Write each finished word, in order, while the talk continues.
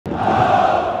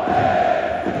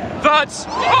nuts!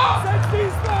 Oh! Send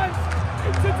these fans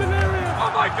into delirium!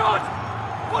 Oh my God!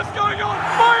 What's going on?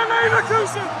 Bayer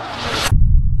Leverkusen!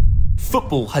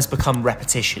 Football has become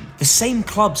repetition, the same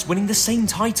clubs winning the same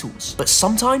titles. But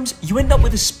sometimes you end up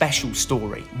with a special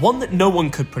story, one that no one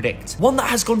could predict, one that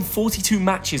has gone 42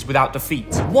 matches without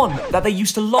defeat, one that they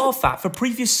used to laugh at for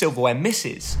previous silverware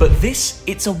misses. But this,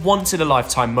 it's a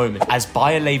once-in-a-lifetime moment, as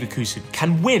Bayer Leverkusen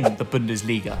can win the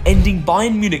Bundesliga, ending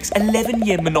Bayern Munich's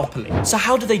 11-year monopoly. So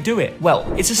how do they do it? Well,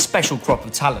 it's a special crop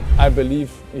of talent. I believe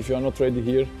if you are not ready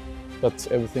here, that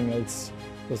everything else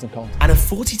doesn't count. And a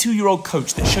 42-year-old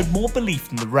coach that showed more belief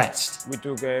than the rest. We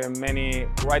took many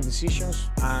right decisions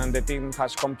and the team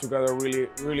has come together really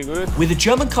good. With the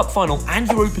German Cup final and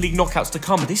Europa League knockouts to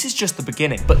come, this is just the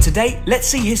beginning. But today, let's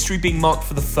see history being marked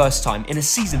for the first time in a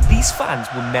season these fans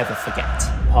will never forget.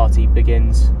 Party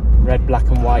begins. Red, black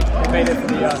and white. They made it for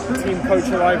the team coach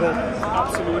arrival.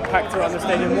 Absolutely packed around the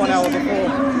stadium 1 hour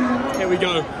before. Here we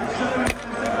go.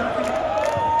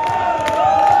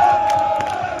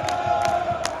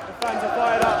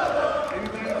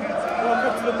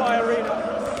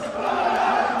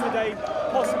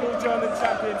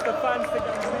 The fans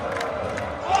together.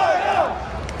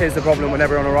 Here's the problem when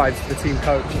everyone arrives, the team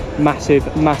coach.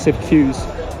 Massive queues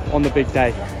on the big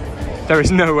day. There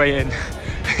is no way in.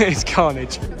 It's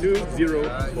carnage.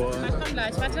 2-0 for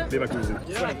Leverkusen.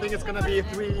 Yeah, I think it's gonna be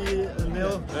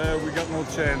 3-0. We got no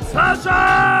chance. 4-0.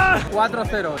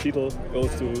 Title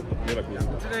goes to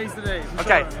Leverkusen. Today's the day.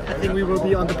 Okay. I think we will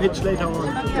be on the pitch later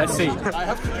on. Let's see. I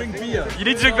have to drink beer. You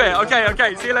need to drink beer.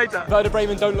 Okay. See you later. Werder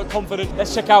Bremen don't look confident.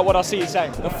 Let's check out what our seat is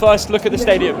saying. The first look at the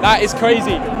stadium. That is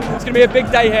crazy. It's going to be a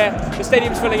big day here. The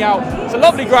stadium's filling out. It's a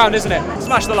lovely ground, isn't it?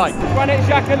 Smash the like. Granit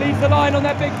Xhaka leads the line on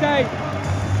their big day.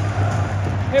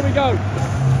 Here we go.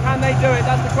 Can they do it?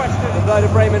 That's the question. The Werder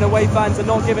Bremen away fans are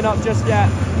not giving up just yet.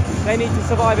 They need to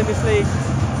survive in this league,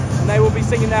 and they will be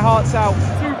singing their hearts out.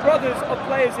 Two brothers of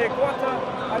players here, Guata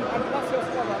and Palacios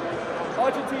brother.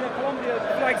 Argentina, Colombia, the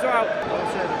flags are out.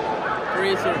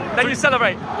 3-0. Then you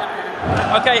celebrate?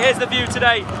 Yeah. Okay, here's the view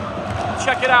today.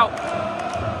 Check it out.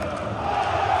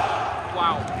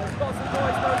 Wow. There's lots of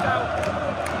noise, no doubt.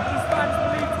 These fans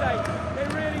believe today. They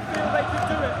really feel they can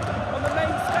do it on the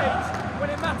main stage when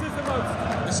it matters the most.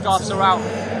 The scarves are out.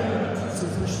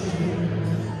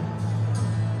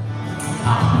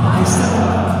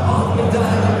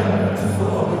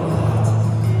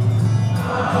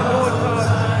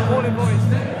 Morning voice.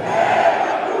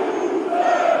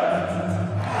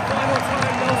 Final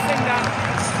time they'll sing that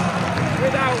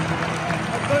without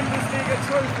a Bundesliga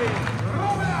trophy.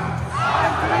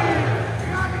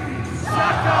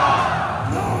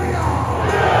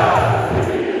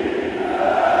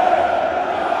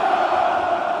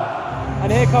 And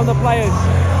here come the players.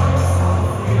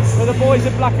 For the boys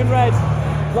in black and red.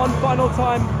 One final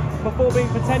time before being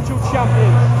potential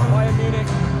champions. Bayern Munich,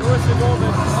 Borussia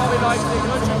Dortmund, RB Leipzig,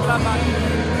 Mönchengladbach.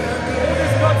 All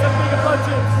these clubs have bigger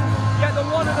budgets, yet the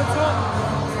one at the top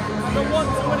and the one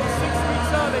to win it 6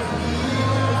 weeks early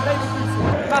is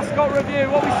Leverkusen. Mascot review,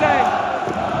 what are we saying?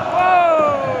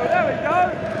 Whoa, there we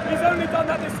go. He's only done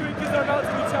that this week because they're about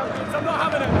to be champions. I'm not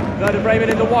having it. Werder Bremen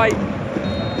in the white.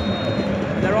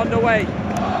 They're underway.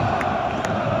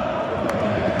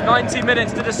 90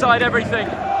 minutes to decide everything.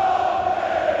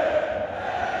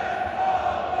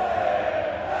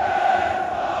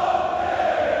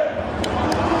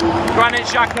 Granit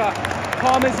Xhaka,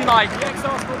 calm as he like. The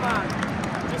ex-Arsenal man.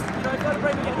 Just, if Werder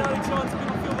Bremen get an early chance,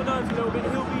 people feel the nerves a little bit,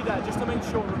 he'll be there just to make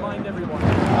sure and remind everyone.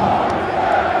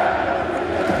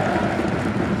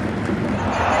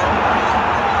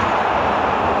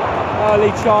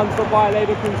 Early chance for Bayer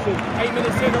Leverkusen. 8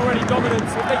 minutes in already,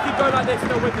 dominance. If they keep going like this,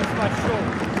 they'll win this match, sure.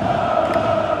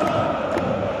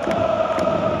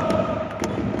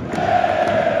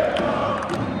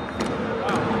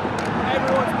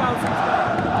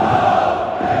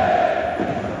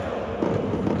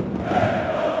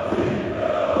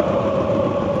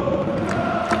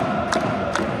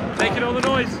 Making all the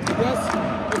noise. Yes,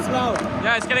 it's loud.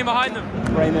 Yeah, it's getting behind them.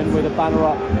 Bremen with a banner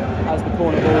up as the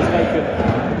corner ball is taken.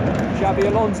 Xabi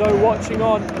Alonso watching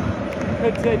on.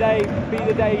 Could today be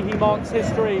the day he marks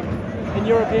history in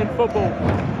European football?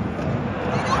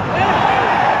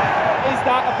 Is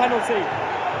that a penalty?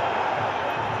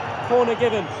 Corner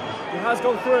given. He has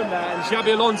gone through him there, and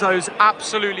Xabi Alonso's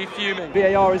absolutely fuming.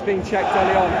 VAR is being checked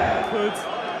early on. Could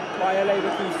Bayer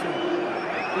Leverkusen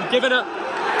be given a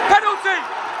penalty?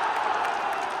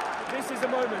 This is a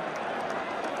moment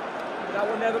that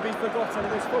will never be forgotten in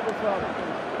this football club.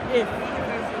 If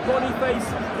Boniface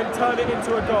can turn it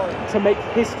into a goal. To make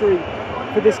history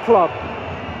for this club.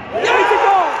 Yeah! It's a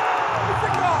goal! It's a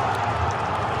goal!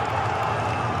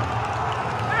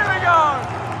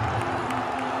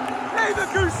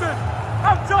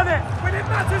 done it. When it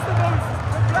matters the most,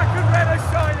 the black and red are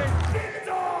shining.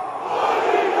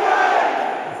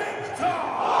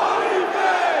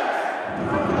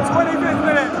 25th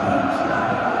minute.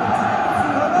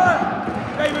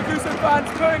 Leverkusen fans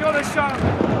putting on a show.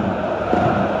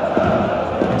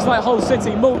 It's like Hull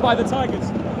City, mauled by the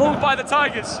Tigers. Mauled by the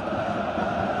Tigers.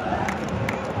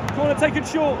 Corner taken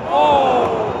short.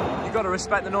 Oh! You've got to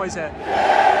respect the noise here.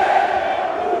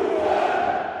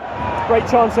 Great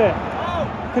chance here.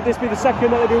 Could this be the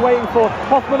second that they've been waiting for?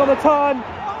 Hoffman on the turn.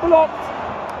 Blocked.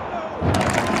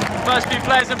 First few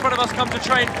players in front of us come to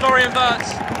train. Florian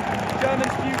Wirtz.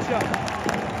 German's future.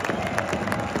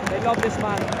 They love this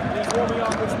man. He's warming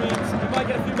up, which means he might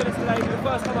get a few minutes delayed. It's the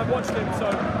first time I've watched him, so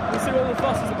we'll see what all the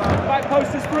fuss is about. Back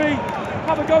post is free.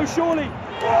 Have a go, surely.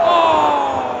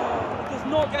 Oh! It does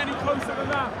not get any closer than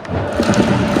that.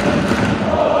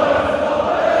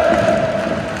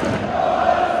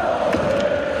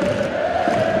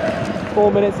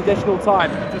 4 minutes additional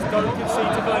time. Just don't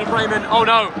concede to Werder Bremen. Oh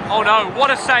no, what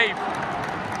a save.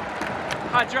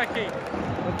 Hadrecki.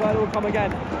 And Werder will come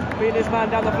again. Beating his man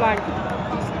down the flank.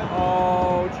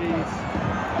 Oh jeez.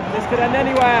 This could end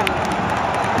anywhere.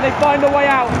 And they find a way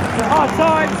out. Hard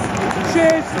times.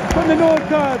 Cheers from the North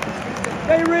Curve.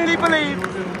 They really believe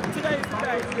today's the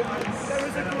day. There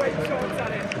is a great chance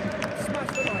at it.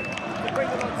 Smash the light to bring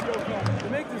them onto your club. We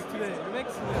make this today.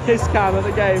 Kiss cam at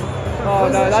the game. Oh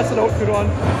no, that's an awkward one.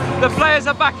 The players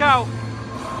are back out.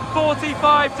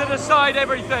 45 to decide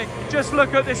everything. Just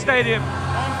look at this stadium.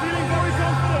 I'm feeling very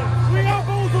confident. Swing out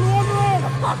balls on one row.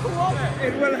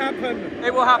 It will happen.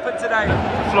 It will happen today.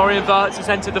 Florian Wirtz has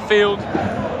entered the field.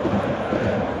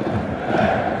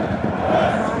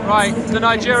 Right, the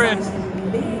Nigerian.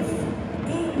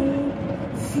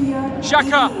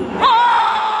 Xhaka. Oh!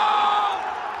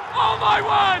 Oh my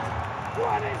word!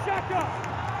 Granit Xhaka!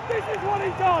 This is what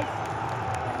he does!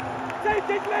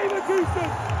 Taking Leverkusen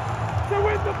to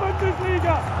win the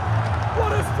Bundesliga!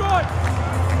 What a strike!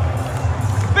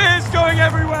 Beers going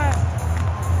everywhere!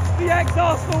 The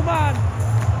ex-Arsenal man!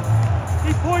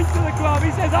 He points to the club,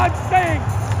 he says, I'm staying!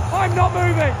 I'm not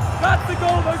moving! That's the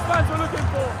goal those fans were looking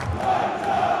for!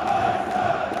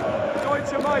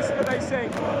 Deutsche Meister, they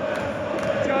sing.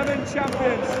 German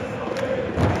champions.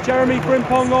 Jeremy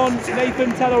Frimpong on,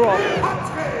 Nathan Telleroff.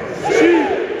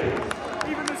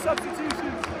 Even the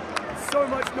substitutions. So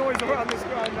much noise around this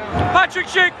ground now. Patrick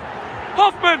Schick!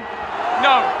 Hoffman!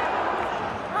 No.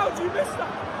 How do you miss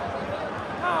that?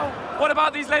 How? What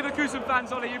about these Leverkusen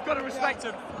fans, Ollie? You've got to respect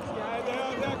them. Yeah,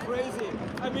 they're crazy.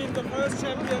 I mean, the first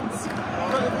champions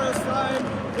for the first time,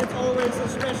 it's always a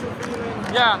special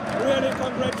feeling. Yeah. Really,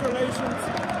 congratulations.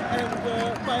 And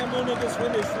Bayern Munich is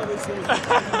finished for this season.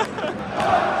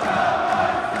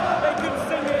 They can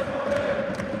sing it,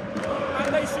 and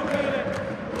they should mean it.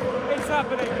 It's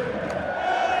happening.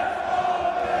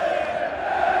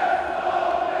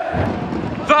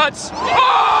 Wirtz. Oh!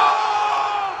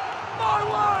 My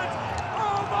word!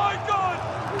 Oh my God!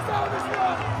 He's out of his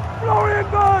run. Florian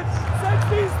Wirtz sends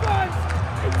these fans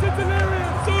into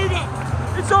delirium. It's over.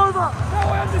 It's over. Now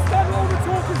I understand what all the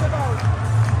talk is about.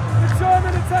 The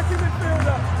German attacking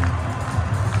midfielder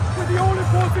with the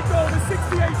all-important goal in the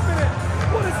 68th minute.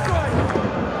 What a strike!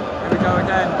 Here we go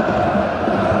again.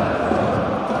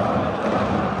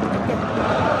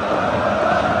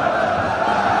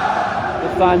 The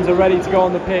fans are ready to go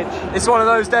on the pitch. It's one of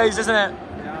those days, isn't it?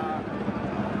 Yeah,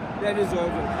 that is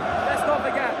over. Let's not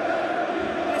forget,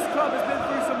 this club has been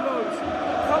through some lows.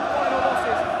 Cup final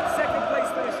losses, second place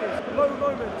finishes, low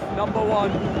moments. Number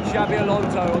 1, Xabi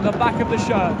Alonso on the back of the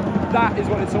shirt. That is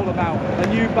what it's all about. A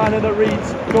new banner that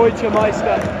reads Deutsche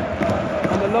Meister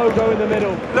and the logo in the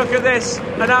middle. Look at this,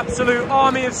 an absolute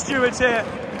army of stewards here.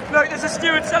 Look, there's a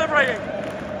steward celebrating.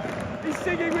 He's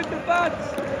singing with the fans.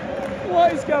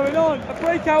 What is going on? A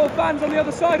breakout of fans on the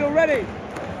other side already.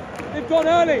 They've gone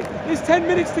early. There's 10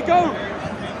 minutes to go.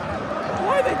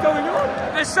 Why are they going on?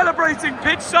 They're celebrating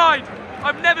pitch side.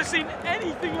 I've never seen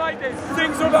anything like this.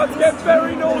 Things are about to get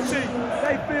very naughty.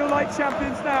 They feel like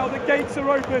champions now. The gates are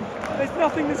open. There's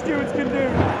nothing the stewards can do.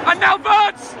 And now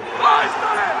Wirtz! Oh, he's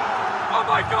done it! Oh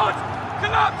my God!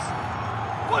 Collapse!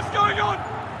 What's going on?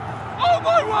 Oh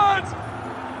my word!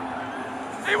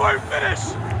 He won't finish!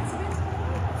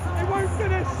 He won't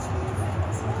finish!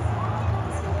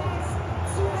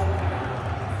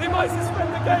 They might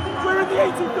suspend the game. We're in the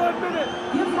 83rd minute.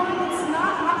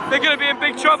 They're going to be in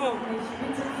big trouble.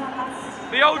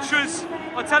 The ultras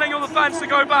are telling all the fans to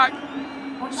go back.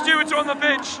 Stewards are on the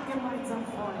pitch.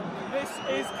 This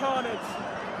is carnage.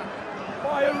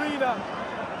 By Arena.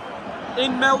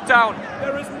 In meltdown.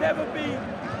 There has never been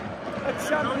a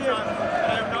champion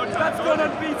that's gone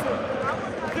unbeaten.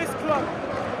 club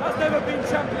has never been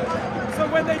champion. So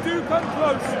when they do come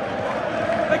close,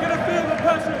 they're going to feel the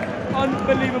passion.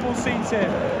 Unbelievable scenes here.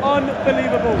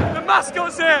 Unbelievable. The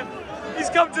mascot's here. He's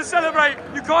come to celebrate.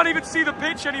 You can't even see the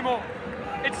pitch anymore.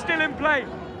 It's still in play.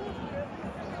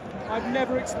 I've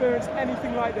never experienced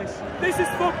anything like this. This is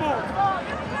football.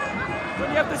 When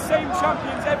you have the same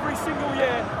champions every single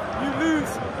year, you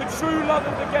lose the true love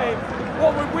of the game.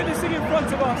 What we're witnessing in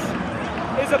front of us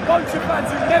is a bunch of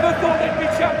fans who never thought they'd be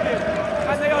champion,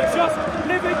 and they are just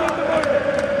living in the moment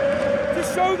to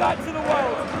show that to the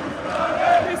world.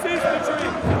 This is the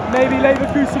dream. Maybe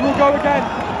Leverkusen will go again.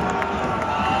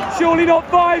 Surely not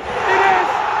 5. It is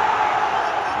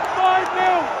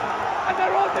 5-0, and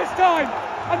they're on this time,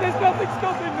 and there's nothing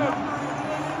stopping them.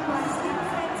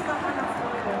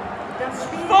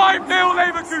 5-0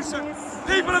 Leverkusen.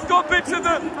 People have got bits of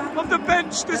the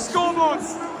bench, the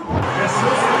scoreboards.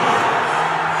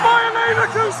 Bayer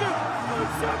Leverkusen.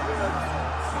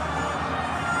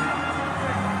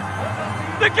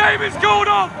 The game is called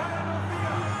off.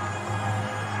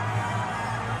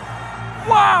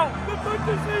 Wow! The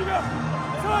Bundesliga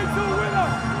title winner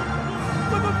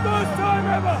for the first time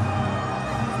ever.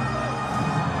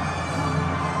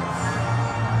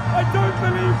 I don't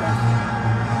believe this.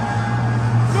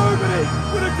 Nobody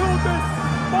would have called this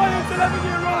Bayern's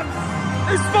 11-year run.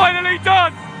 It's finally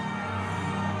done.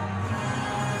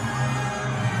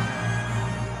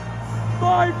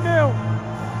 5-0.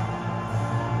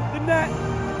 The net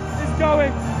is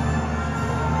going.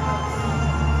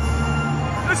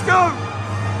 Let's go.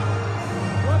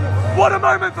 What a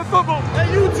moment for football.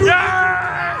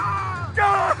 Yeah!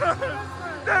 Go!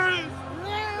 There it is.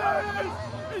 There it is.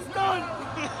 It's done.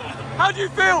 How do you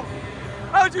feel?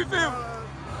 How do you feel?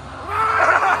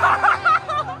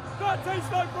 That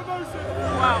tastes like promotion.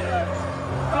 Wow.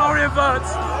 Glory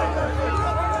averts.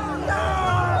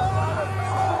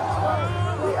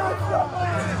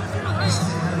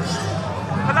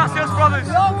 Palacios brothers.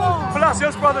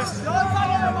 Palacios brothers.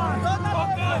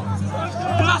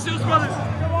 Palacios brothers.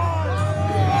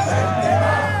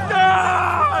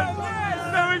 Done!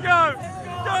 There we go.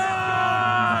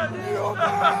 Done!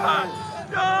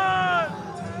 Done!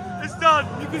 It's done.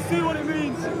 You can see what it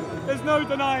means. There's no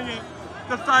denying it.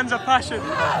 The fans are passionate.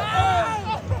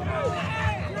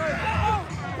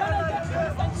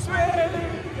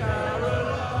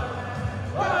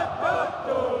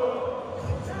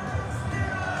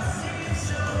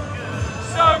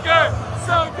 So good,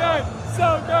 so good, so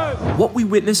good. What we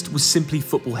witnessed was simply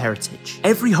football heritage.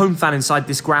 Every home fan inside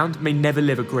this ground may never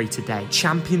live a greater day.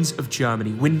 Champions of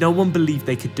Germany, when no one believed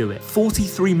they could do it.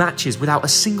 43 matches without a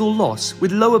single loss,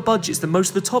 with lower budgets than most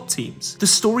of the top teams. The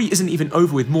story isn't even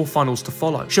over with more finals to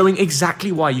follow, showing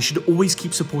exactly why you should always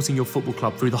keep supporting your football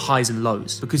club through the highs and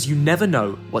lows, because you never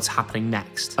know what's happening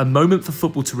next. A moment for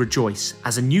football to rejoice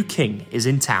as a new king is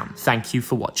in town. Thank you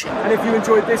for watching. And if you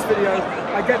enjoyed this video,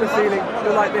 I get the feeling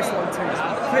you'll like this one too.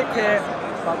 Click here.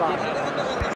 Bye-bye.